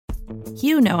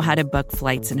You know how to book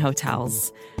flights and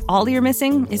hotels. All you're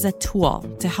missing is a tool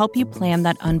to help you plan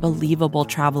that unbelievable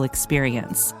travel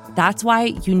experience. That's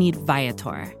why you need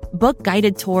Viator. Book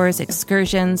guided tours,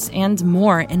 excursions, and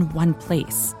more in one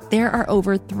place. There are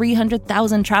over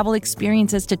 300,000 travel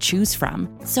experiences to choose from,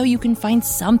 so you can find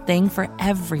something for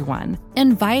everyone.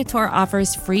 And Viator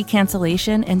offers free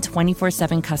cancellation and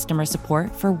 24/7 customer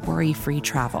support for worry-free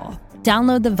travel.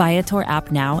 Download the Viator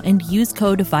app now and use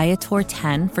code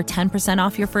Viator10 for 10%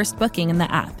 off your first booking in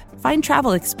the app. Find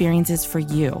travel experiences for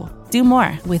you. Do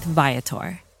more with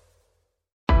Viator.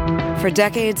 For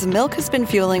decades, Milk has been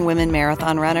fueling women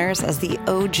marathon runners as the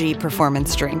OG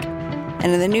performance drink.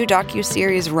 And in the new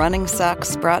docuseries Running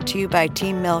Sucks, brought to you by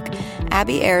Team Milk,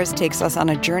 Abby Ayers takes us on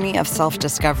a journey of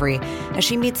self-discovery as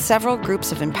she meets several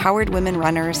groups of empowered women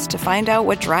runners to find out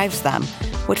what drives them,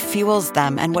 what fuels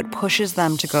them, and what pushes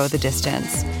them to go the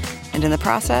distance. And in the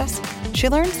process, she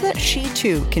learns that she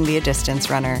too can be a distance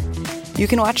runner. You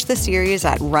can watch the series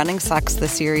at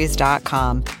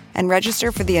runningsuckstheseries.com and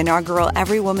register for the inaugural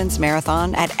Every Woman's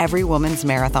Marathon at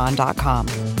everywomansmarathon.com.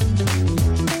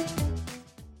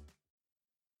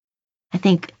 I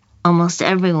think almost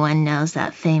everyone knows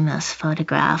that famous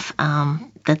photograph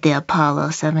that the Apollo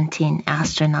 17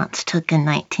 astronauts took in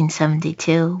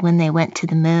 1972 when they went to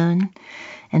the moon,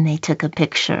 and they took a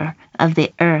picture of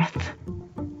the Earth.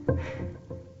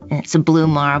 And it's a blue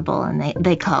marble, and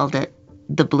they called it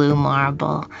the blue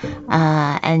marble.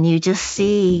 And you just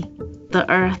see the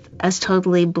Earth as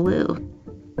totally blue.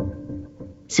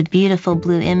 It's a beautiful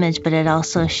blue image, but it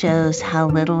also shows how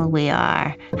little we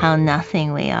are, how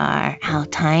nothing we are, how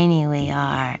tiny we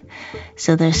are.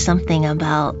 So there's something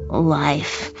about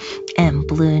life and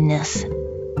blueness.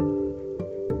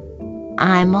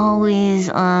 I'm always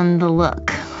on the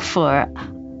look for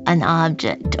an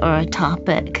object or a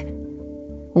topic.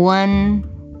 One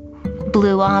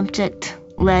blue object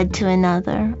led to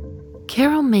another.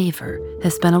 Carol Maver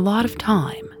has spent a lot of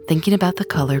time thinking about the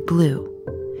color blue.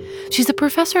 She's a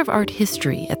professor of art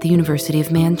history at the University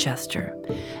of Manchester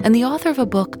and the author of a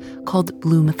book called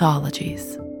Blue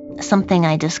Mythologies. Something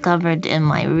I discovered in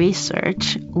my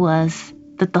research was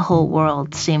that the whole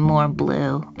world seemed more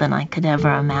blue than I could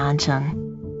ever imagine.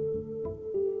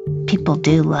 People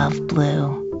do love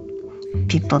blue.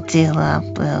 People do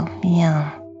love blue,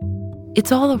 yeah.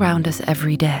 It's all around us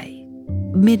every day.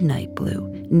 Midnight blue,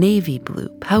 navy blue,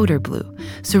 powder blue,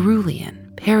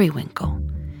 cerulean, periwinkle.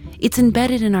 It's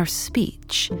embedded in our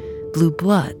speech. Blue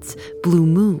bloods, blue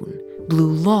moon,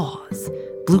 blue laws,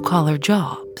 blue-collar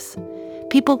jobs.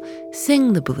 People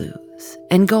sing the blues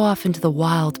and go off into the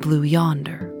wild blue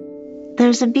yonder.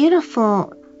 There's a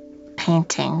beautiful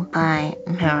painting by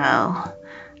Miro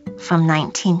from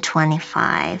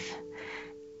 1925.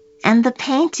 And the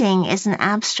painting is an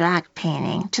abstract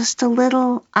painting, just a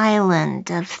little island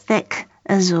of thick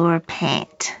azure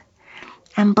paint.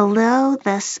 And below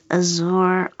this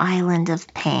azure island of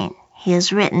paint, he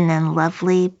has written in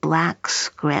lovely black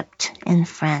script in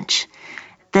French,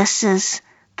 "This is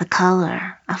the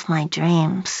color of my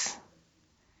dreams."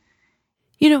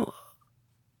 You know,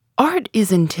 art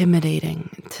is intimidating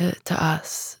to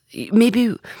us.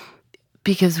 Maybe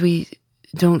because we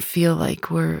don't feel like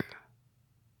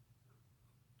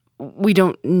we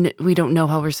don't know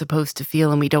how we're supposed to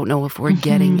feel, and we don't know if we're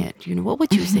getting it. You know, what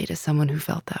would you say to someone who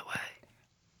felt that way?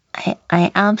 I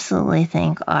absolutely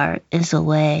think art is a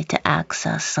way to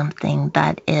access something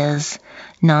that is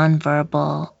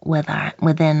nonverbal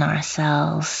within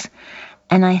ourselves.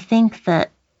 And I think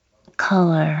that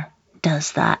color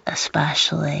does that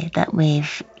especially, that we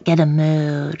get a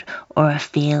mood or a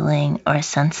feeling or a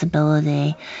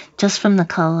sensibility just from the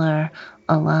color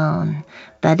alone,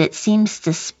 that it seems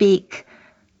to speak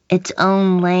its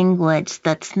own language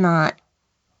that's not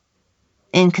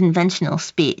in conventional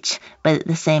speech, but at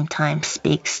the same time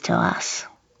speaks to us.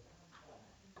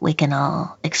 We can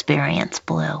all experience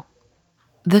blue.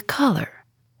 The color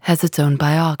has its own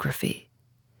biography.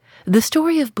 The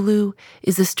story of blue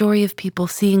is a story of people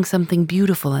seeing something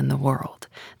beautiful in the world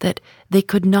that they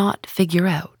could not figure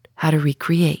out how to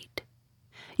recreate.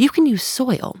 You can use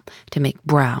soil to make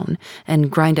brown and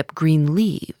grind up green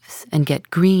leaves and get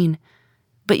green,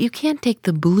 but you can't take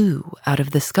the blue out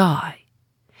of the sky.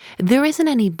 There isn't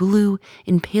any blue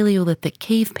in Paleolithic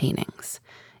cave paintings.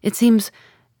 It seems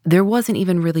there wasn't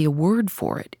even really a word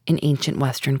for it in ancient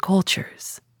Western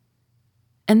cultures.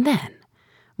 And then,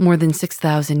 more than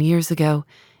 6,000 years ago,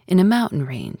 in a mountain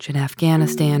range in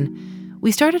Afghanistan,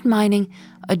 we started mining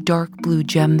a dark blue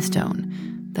gemstone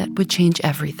that would change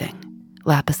everything,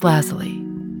 lapis lazuli.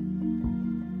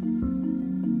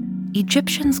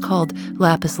 Egyptians called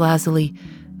lapis lazuli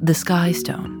the sky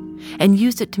stone and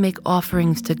used it to make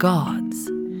offerings to gods.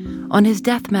 On his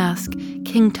death mask,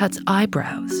 King Tut's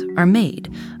eyebrows are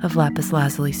made of lapis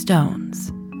lazuli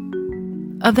stones.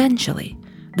 Eventually,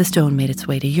 the stone made its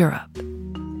way to Europe.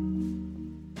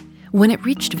 When it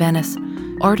reached Venice,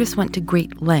 artists went to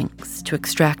great lengths to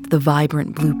extract the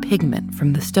vibrant blue pigment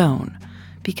from the stone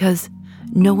because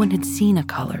no one had seen a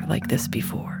color like this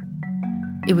before.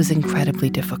 It was incredibly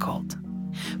difficult.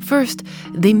 First,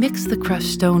 they mixed the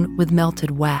crushed stone with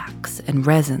melted wax and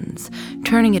resins,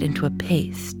 turning it into a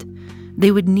paste.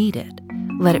 They would knead it,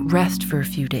 let it rest for a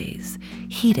few days,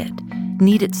 heat it,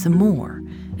 knead it some more,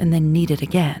 and then knead it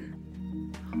again.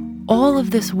 All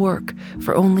of this work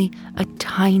for only a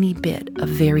tiny bit of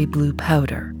very blue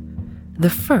powder, the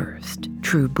first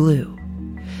true blue.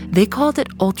 They called it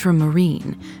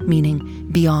ultramarine, meaning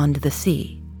beyond the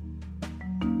sea.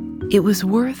 It was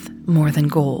worth more than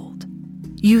gold,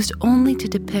 used only to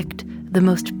depict the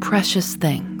most precious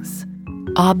things,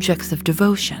 objects of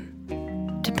devotion,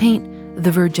 to paint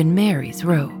the Virgin Mary's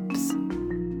robes.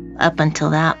 Up until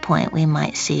that point, we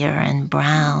might see her in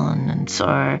browns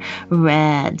or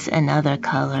reds and other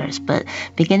colors, but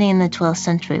beginning in the 12th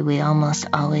century, we almost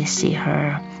always see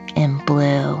her in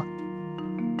blue.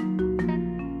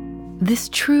 This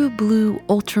true blue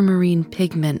ultramarine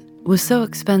pigment was so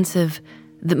expensive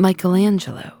that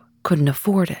Michelangelo couldn't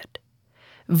afford it.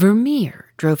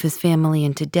 Vermeer drove his family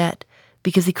into debt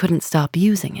because he couldn't stop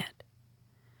using it.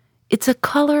 It's a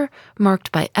color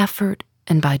marked by effort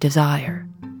and by desire.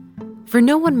 For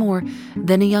no one more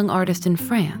than a young artist in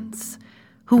France,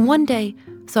 who one day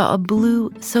saw a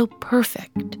blue so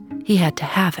perfect he had to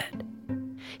have it.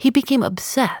 He became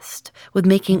obsessed with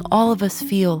making all of us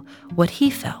feel what he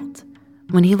felt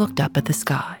when he looked up at the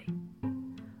sky.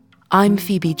 I'm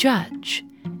Phoebe Judge,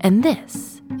 and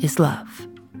this is Love.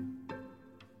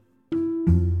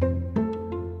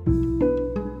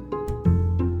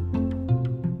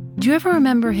 Do you ever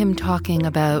remember him talking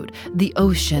about the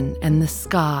ocean and the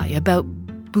sky, about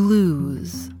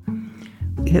blues?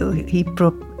 He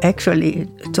actually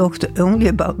talked only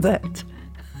about that.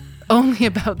 Only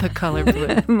about the color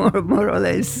blue? more or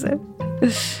less.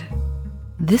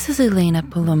 This is Elena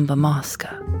Palumba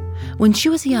Mosca. When she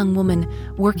was a young woman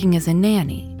working as a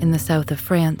nanny in the south of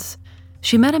France,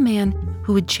 she met a man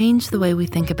who would change the way we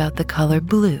think about the color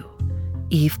blue,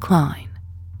 Yves Klein.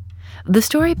 The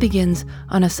story begins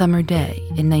on a summer day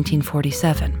in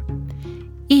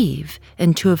 1947. Yves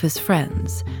and two of his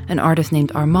friends, an artist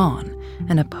named Armand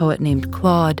and a poet named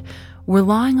Claude, were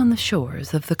lying on the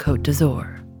shores of the Côte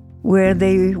d'Azur, where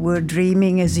they were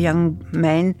dreaming as young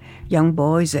men, young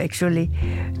boys actually,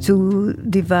 to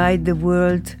divide the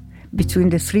world between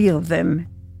the three of them.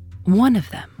 One of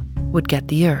them would get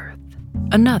the earth,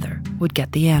 another would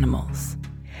get the animals.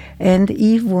 And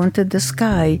Yves wanted the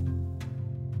sky.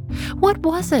 What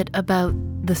was it about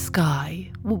the sky?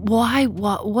 Why?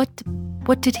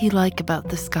 What did he like about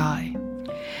the sky?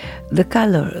 The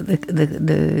color.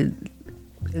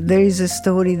 There is a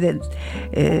story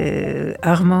that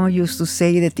Armand used to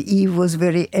say that Yves was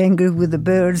very angry with the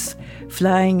birds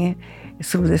flying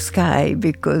through the sky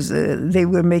because they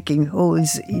were making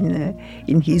holes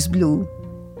in his blue,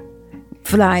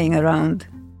 flying around.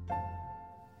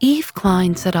 Yves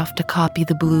Klein set off to copy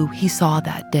the blue he saw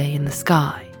that day in the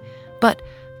sky. But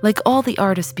like all the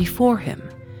artists before him,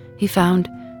 he found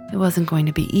it wasn't going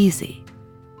to be easy.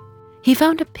 He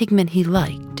found a pigment he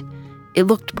liked. It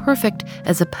looked perfect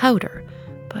as a powder,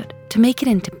 but to make it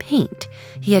into paint,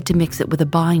 he had to mix it with a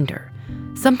binder,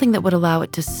 something that would allow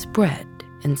it to spread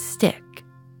and stick.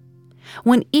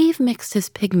 When Yves mixed his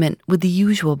pigment with the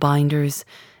usual binders,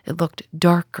 it looked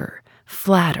darker,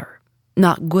 flatter,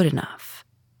 not good enough.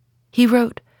 He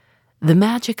wrote, "The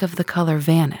magic of the color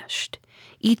vanished.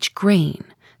 Each grain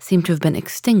seemed to have been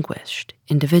extinguished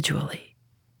individually."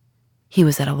 He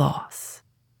was at a loss.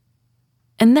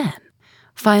 And then,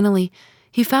 finally,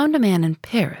 he found a man in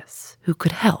Paris who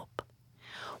could help.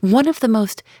 One of the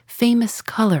most famous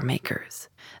color makers,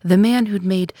 the man who'd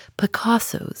made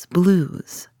Picasso's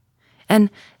blues. And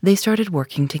they started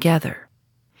working together.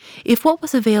 If what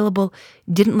was available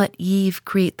didn't let Yves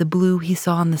create the blue he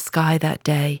saw in the sky that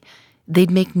day, they'd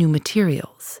make new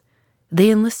materials. They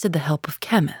enlisted the help of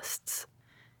chemists.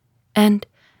 And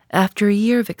after a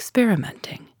year of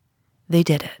experimenting, they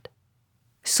did it.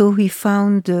 So he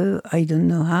found, I don't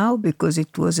know how, because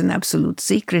it was an absolute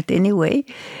secret anyway,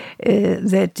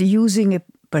 that using a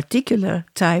particular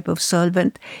type of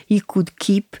solvent, he could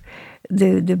keep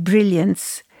the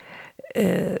brilliance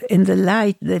and the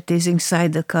light that is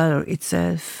inside the color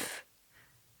itself.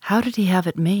 How did he have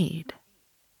it made?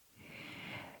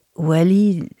 Well,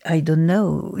 I don't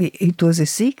know. It was a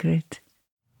secret.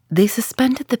 They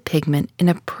suspended the pigment in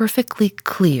a perfectly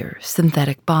clear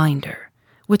synthetic binder,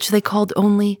 which they called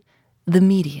only the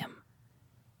medium.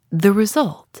 The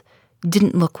result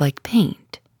didn't look like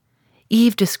paint.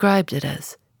 Eve described it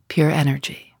as pure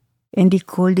energy. And he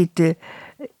called it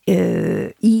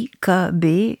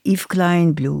IKB, Yves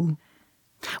Klein blue.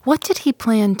 What did he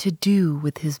plan to do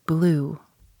with his blue?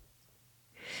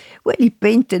 Well, he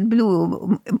painted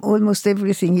blue almost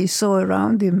everything he saw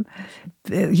around him.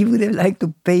 He would have liked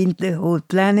to paint the whole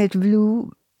planet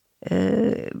blue.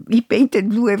 He painted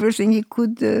blue everything he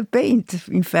could paint,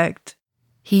 in fact.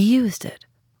 He used it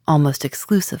almost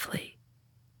exclusively.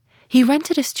 He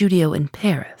rented a studio in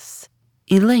Paris.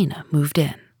 Elena moved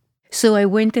in. So I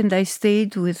went and I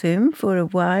stayed with him for a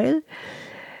while.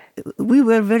 We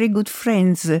were very good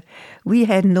friends. We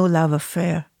had no love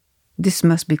affair. This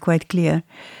must be quite clear.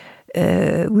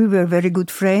 We were very good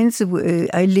friends.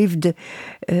 I lived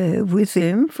with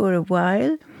him for a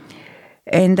while,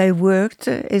 and I worked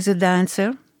as a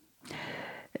dancer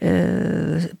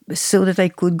so that I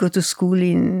could go to school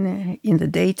in the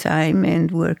daytime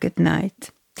and work at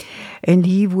night. And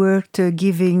he worked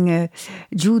giving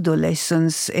judo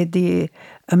lessons at the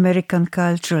American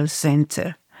Cultural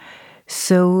Center.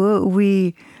 So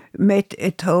we met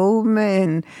at home,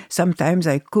 and sometimes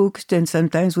I cooked, and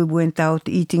sometimes we went out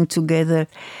eating together.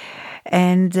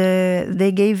 And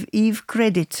they gave Eve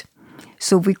credit,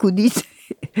 so we could eat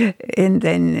and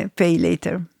then pay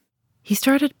later. He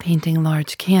started painting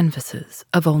large canvases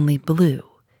of only blue,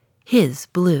 his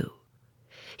blue.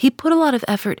 He put a lot of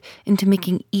effort into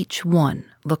making each one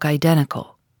look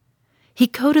identical. He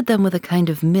coated them with a kind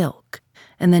of milk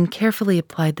and then carefully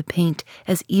applied the paint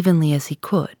as evenly as he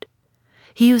could.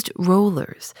 He used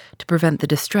rollers to prevent the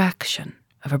distraction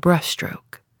of a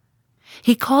brushstroke.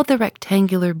 He called the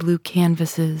rectangular blue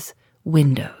canvases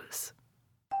windows.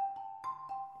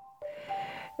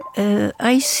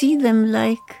 I see them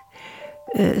like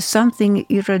something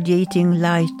irradiating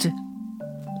light.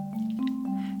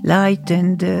 Light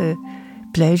and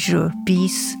pleasure,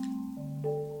 peace.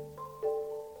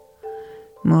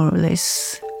 More or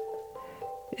less.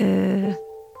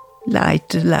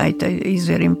 Light is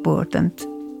very important.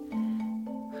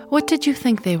 What did you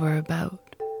think they were about?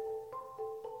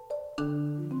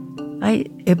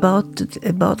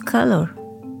 About color.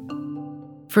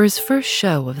 For his first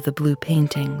show of the blue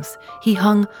paintings, he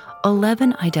hung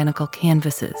 11 identical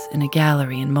canvases in a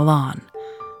gallery in Milan.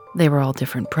 They were all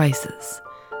different prices.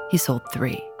 He sold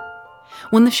 3.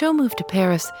 When the show moved to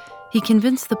Paris, he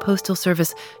convinced the Postal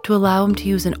Service to allow him to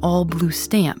use an all-blue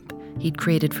stamp he'd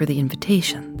created for the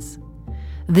invitations.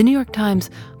 The New York Times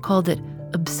called it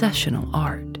obsessional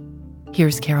art.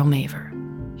 Here's Carol Maver.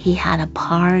 He had a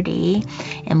party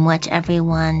in which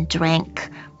everyone drank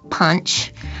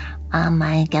punch.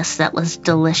 I guess that was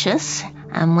delicious.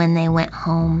 And when they went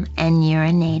home and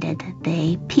urinated,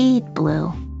 they peed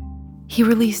blue. He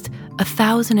released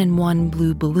 1,001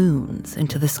 blue balloons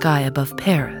into the sky above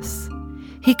Paris.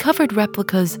 He covered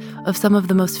replicas of some of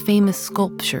the most famous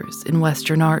sculptures in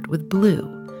Western art with blue,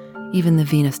 even the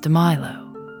Venus de Milo.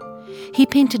 He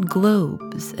painted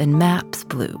globes and maps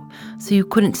blue, so you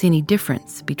couldn't see any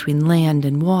difference between land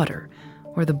and water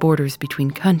or the borders between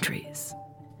countries.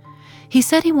 He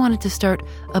said he wanted to start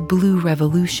a blue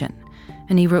revolution,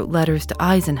 and he wrote letters to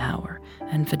Eisenhower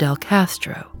and Fidel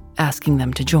Castro asking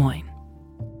them to join.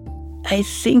 I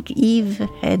think Eve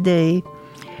had a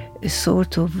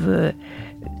sort of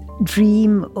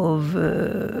dream of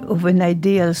an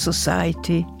ideal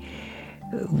society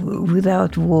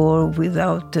without war,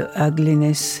 without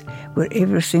ugliness, where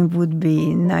everything would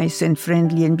be nice and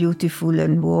friendly and beautiful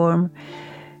and warm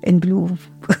and blue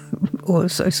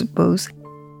also, I suppose.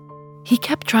 He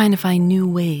kept trying to find new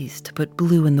ways to put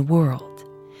blue in the world.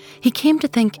 He came to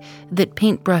think that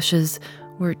paintbrushes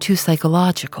were too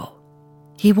psychological.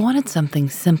 He wanted something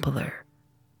simpler.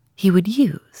 He would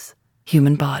use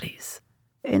human bodies.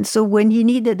 And so when he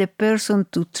needed a person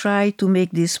to try to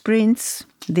make these prints,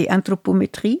 the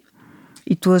anthropometry,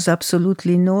 it was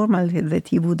absolutely normal that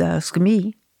he would ask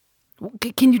me.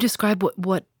 Can you describe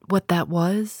what that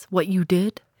was, what you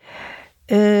did?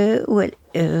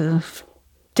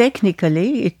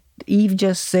 Technically, Eve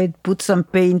just said, put some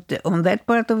paint on that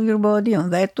part of your body, on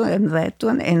that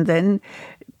one, and then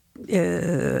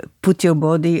put your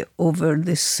body over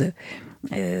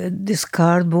this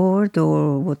cardboard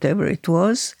or whatever it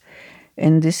was.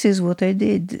 And this is what I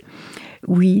did.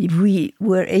 We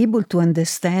were able to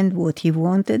understand what he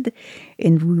wanted,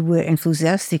 and we were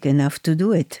enthusiastic enough to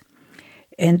do it.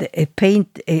 And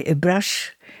a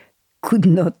brush could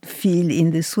not feel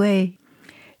in this way.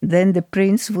 Then the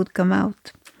prints would come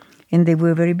out, and they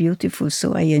were very beautiful,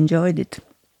 so I enjoyed it.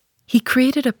 He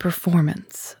created a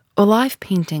performance, a live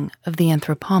painting of the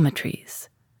anthropometries.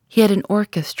 He had an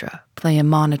orchestra play a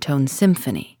monotone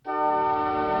symphony.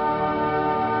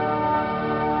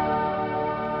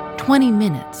 20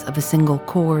 minutes of a single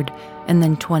chord, and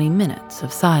then 20 minutes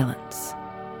of silence.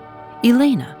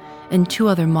 Elena and 2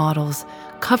 other models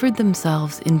covered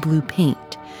themselves in blue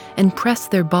paint and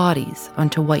pressed their bodies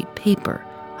onto white paper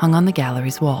hung on the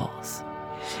gallery's walls.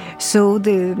 So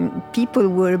the people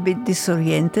were a bit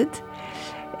disoriented,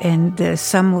 and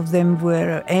some of them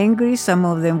were angry, some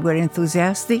of them were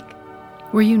enthusiastic.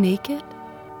 Were you naked?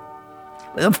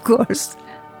 Of course.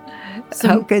 So,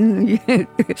 how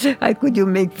could you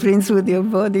make friends with your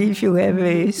body if you have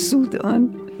a suit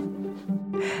on?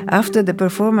 After the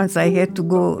performance, I had to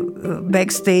go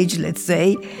backstage, let's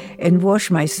say, and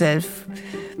wash myself,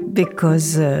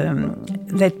 because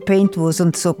that paint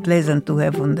wasn't so pleasant to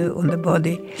have on the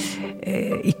body.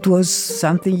 It was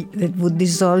something that would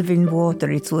dissolve in water.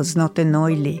 It was not an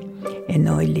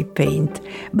oily paint,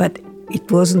 but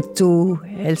it wasn't too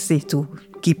healthy to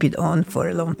keep it on for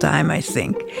a long time, I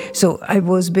think. So I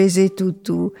was busy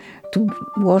to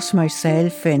wash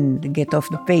myself and get off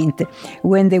the paint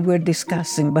when they were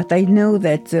discussing. But I know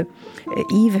that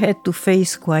Eve had to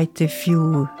face quite a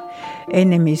few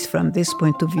enemies from this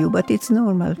point of view, but it's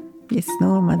normal. It's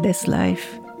normal, that's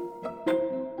life.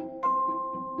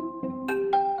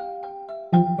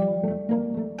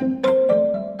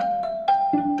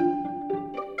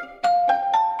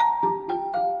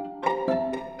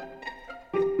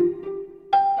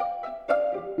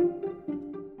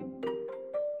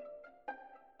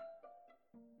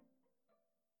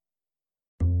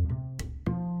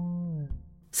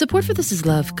 Support for This Is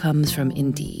Love comes from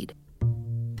Indeed.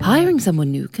 Hiring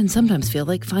someone new can sometimes feel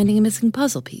like finding a missing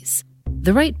puzzle piece.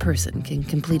 The right person can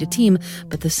complete a team,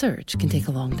 but the search can take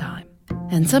a long time.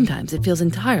 And sometimes it feels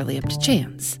entirely up to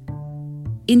chance.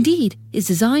 Indeed is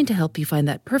designed to help you find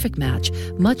that perfect match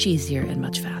much easier and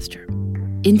much faster.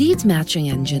 Indeed's matching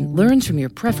engine learns from your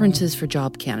preferences for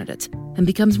job candidates and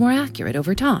becomes more accurate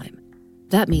over time.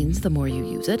 That means the more you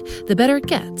use it, the better it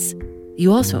gets.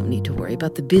 You also don't need to worry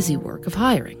about the busy work of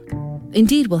hiring.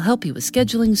 Indeed will help you with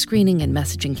scheduling, screening, and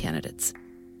messaging candidates.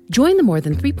 Join the more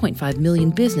than 3.5 million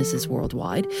businesses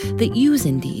worldwide that use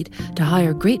Indeed to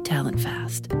hire great talent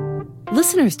fast.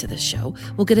 Listeners to this show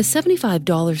will get a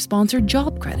 $75 sponsored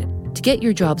job credit to get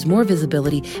your jobs more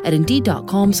visibility at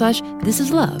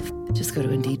Indeed.com/thisislove. Just go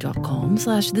to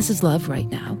Indeed.com/thisislove right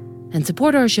now and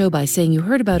support our show by saying you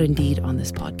heard about Indeed on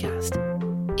this podcast.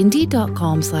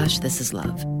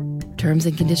 Indeed.com/thisislove. Terms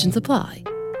and conditions apply.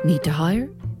 Need to hire?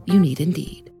 You need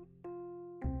Indeed.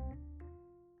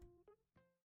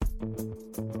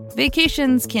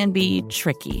 Vacations can be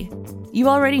tricky. You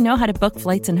already know how to book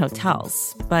flights and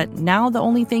hotels, but now the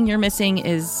only thing you're missing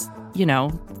is,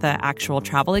 the actual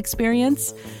travel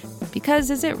experience.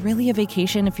 Because is it really a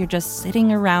vacation if you're just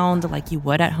sitting around like you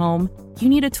would at home? You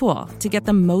need a tool to get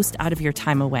the most out of your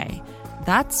time away.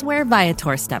 That's where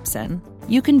Viator steps in.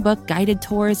 You can book guided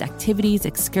tours, activities,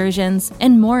 excursions,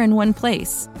 and more in one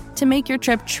place to make your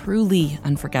trip truly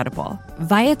unforgettable.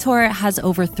 Viator has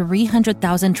over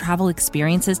 300,000 travel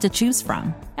experiences to choose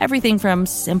from. Everything from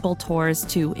simple tours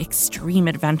to extreme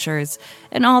adventures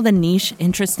and all the niche,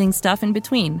 interesting stuff in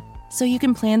between. So you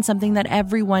can plan something that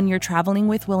everyone you're traveling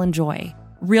with will enjoy.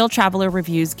 Real traveler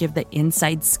reviews give the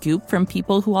inside scoop from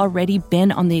people who already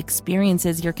been on the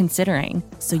experiences you're considering,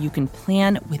 so you can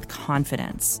plan with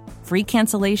confidence. Free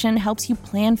cancellation helps you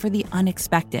plan for the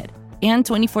unexpected. And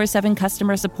 24/7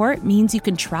 customer support means you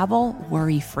can travel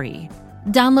worry-free.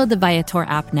 Download the Viator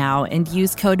app now and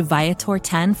use code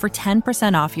Viator10 for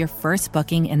 10% off your first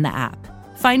booking in the app.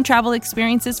 Find travel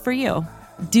experiences for you.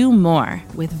 Do more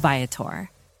with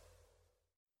Viator.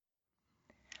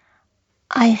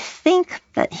 I think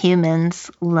that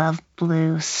humans love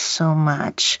blue so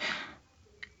much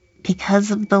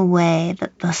because of the way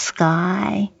that the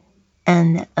sky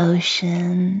and the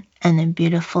ocean and a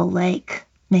beautiful lake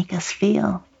make us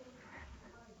feel.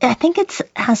 I think it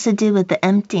has to do with the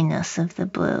emptiness of the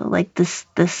blue. Like this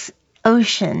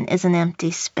ocean is an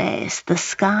empty space. The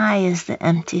sky is the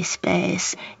empty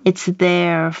space. It's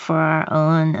there for our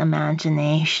own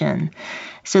imagination.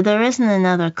 So there isn't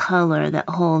another color that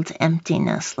holds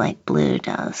emptiness like blue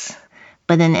does,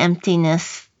 but an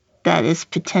emptiness that is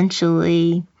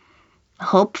potentially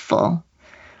hopeful.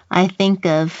 I think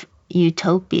of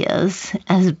utopias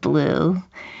as blue,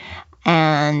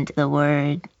 and the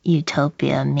word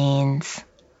utopia means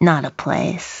not a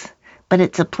place, but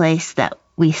it's a place that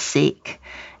we seek.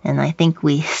 And I think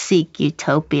we seek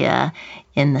utopia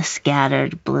in the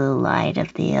scattered blue light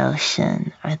of the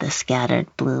ocean or the scattered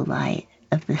blue light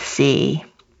of the sea.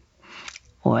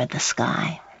 or the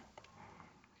sky.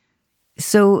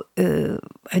 So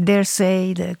I dare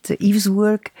say that Yves'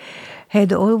 work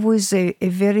had always a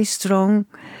very strong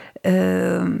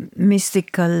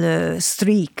mystical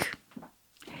streak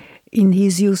in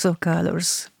his use of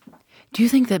colors. Do you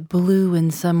think that blue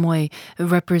in some way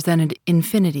represented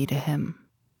infinity to him?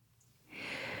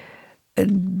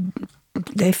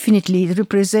 Definitely, it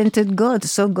represented God,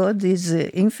 so God is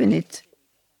infinite.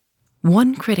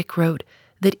 One critic wrote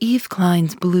that Yves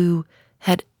Klein's blue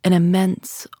had an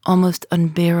immense, almost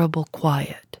unbearable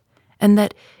quiet, and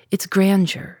that its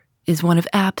grandeur is one of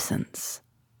absence,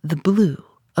 the blue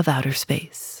of outer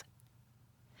space.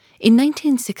 In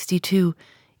 1962,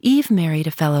 Yves married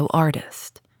a fellow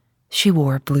artist. She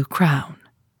wore a blue crown.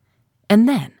 And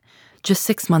then, just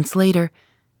 6 months later,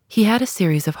 he had a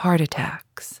series of heart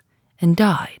attacks and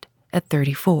died at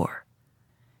 34.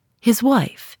 His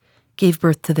wife gave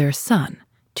birth to their son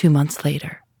 2 months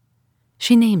later.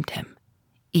 She named him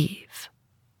Yves.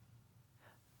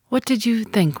 What did you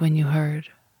think when you heard?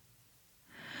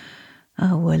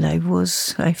 Well,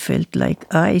 I felt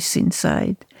like ice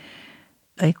inside.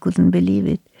 I couldn't believe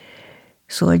it.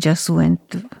 So I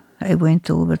went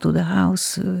over to the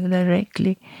house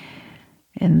directly,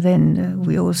 and then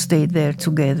we all stayed there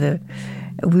together.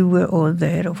 We were all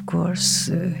there, of course,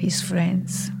 his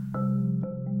friends.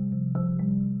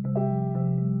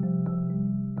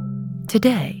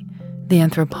 Today, the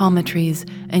anthropometries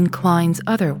and Klein's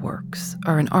other works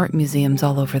are in art museums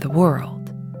all over the world.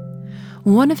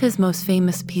 One of his most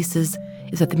famous pieces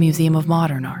is at the Museum of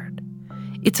Modern Art.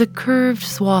 It's a curved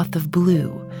swath of blue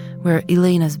where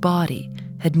Elena's body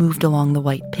had moved along the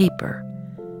white paper.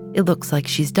 It looks like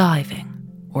she's diving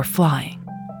or flying.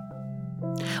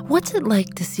 What's it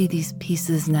like to see these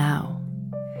pieces now?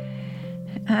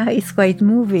 It's quite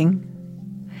moving.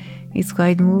 It's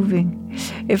quite moving.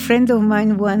 A friend of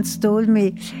mine once told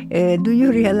me, do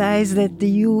you realize that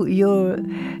your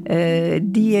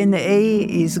DNA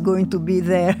is going to be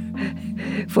there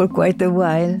for quite a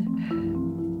while,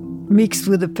 mixed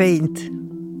with the paint?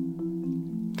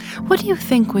 What do you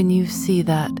think when you see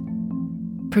that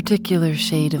particular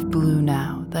shade of blue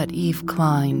now, that Yves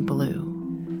Klein blue?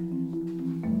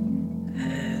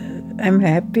 I'm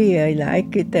happy. I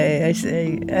like it.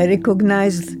 I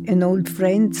recognize an old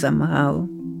friend somehow.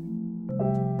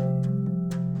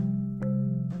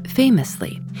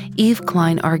 Famously, Yves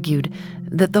Klein argued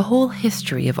that the whole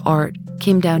history of art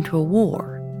came down to a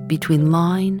war between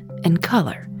line and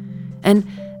color, and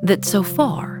that so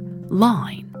far,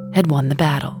 line had won the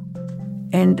battle.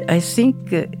 And I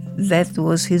think that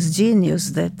was his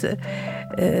genius, that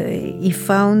he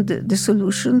found the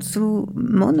solution through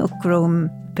monochrome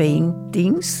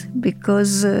paintings,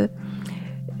 because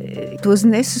it was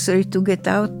necessary to get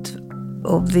out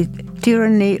of the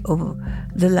tyranny of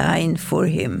the line for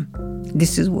him.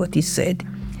 This is what he said.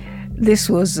 This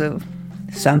was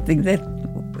something that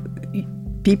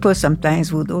people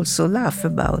sometimes would also laugh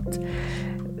about.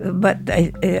 But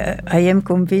I am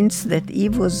convinced that he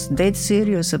was dead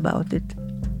serious about it.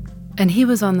 And he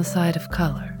was on the side of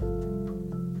color.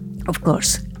 Of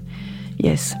course,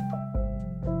 yes.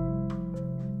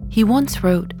 He once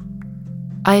wrote,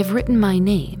 "I have written my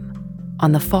name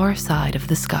on the far side of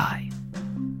the sky."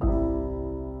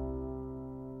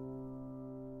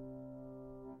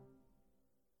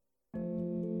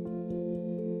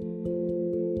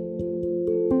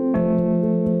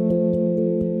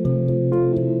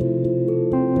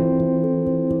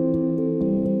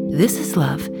 This Is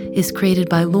Love is created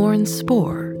by Lauren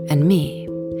Spohr and me.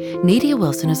 Nadia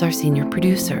Wilson is our senior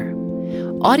producer.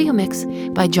 Audio mix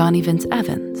by Johnny Vince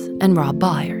Evans and Rob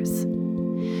Byers.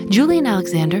 Julian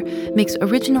Alexander makes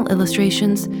original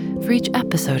illustrations for each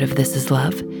episode of This Is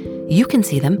Love. You can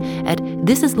see them at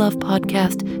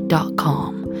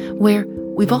thisislovepodcast.com, where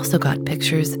we've also got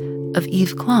pictures of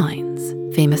Yves Klein's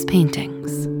famous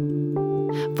paintings.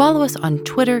 Follow us on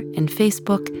Twitter and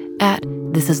Facebook at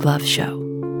This Is Love Show.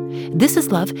 This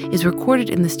Is Love is recorded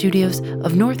in the studios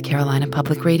of North Carolina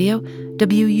Public Radio,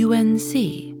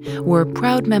 WUNC. We're a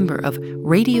proud member of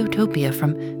Radiotopia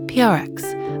from PRX,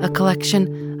 a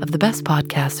collection of the best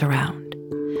podcasts around.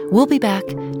 We'll be back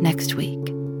next week.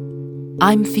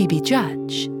 I'm Phoebe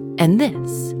Judge, and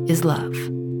this is Love.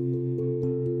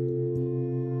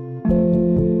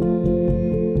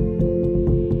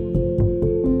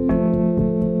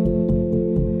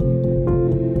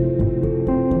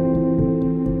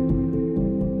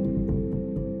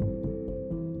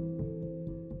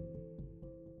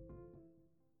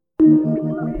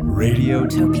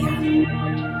 Radiotopia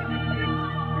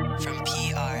from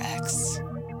PRX.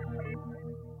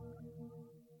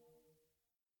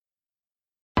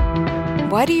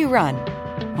 Why do you run?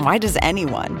 Why does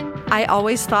anyone? I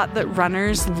always thought that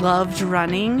runners loved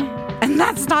running, and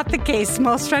that's not the case.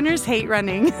 Most runners hate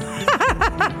running,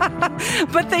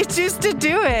 but they choose to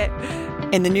do it.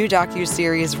 In the new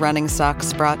docuseries Running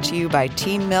Sucks, brought to you by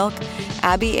Team Milk,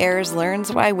 Abby Ayers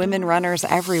learns why women runners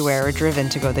everywhere are driven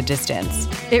to go the distance.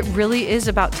 It really is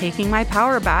about taking my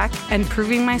power back and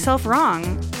proving myself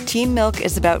wrong. Team Milk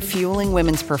is about fueling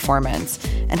women's performance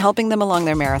and helping them along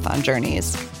their marathon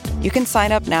journeys. You can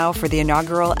sign up now for the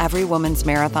inaugural Every Woman's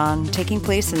Marathon taking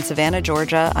place in Savannah,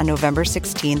 Georgia on November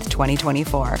 16th,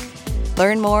 2024.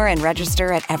 Learn more and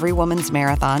register at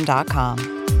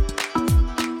everywomansmarathon.com.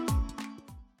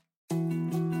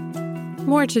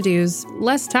 More to-dos,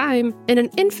 less time, and an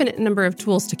infinite number of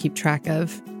tools to keep track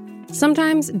of.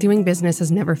 Sometimes doing business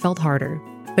has never felt harder,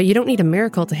 but you don't need a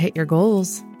miracle to hit your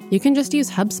goals. You can just use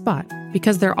HubSpot,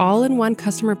 because their all-in-one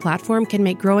customer platform can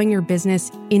make growing your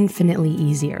business infinitely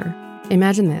easier.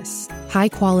 Imagine this: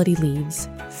 high-quality leads,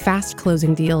 fast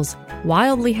closing deals,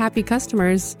 wildly happy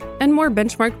customers, and more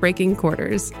benchmark-breaking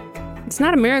quarters. It's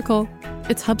not a miracle,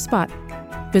 it's HubSpot.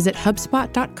 Visit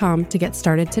HubSpot.com to get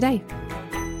started today.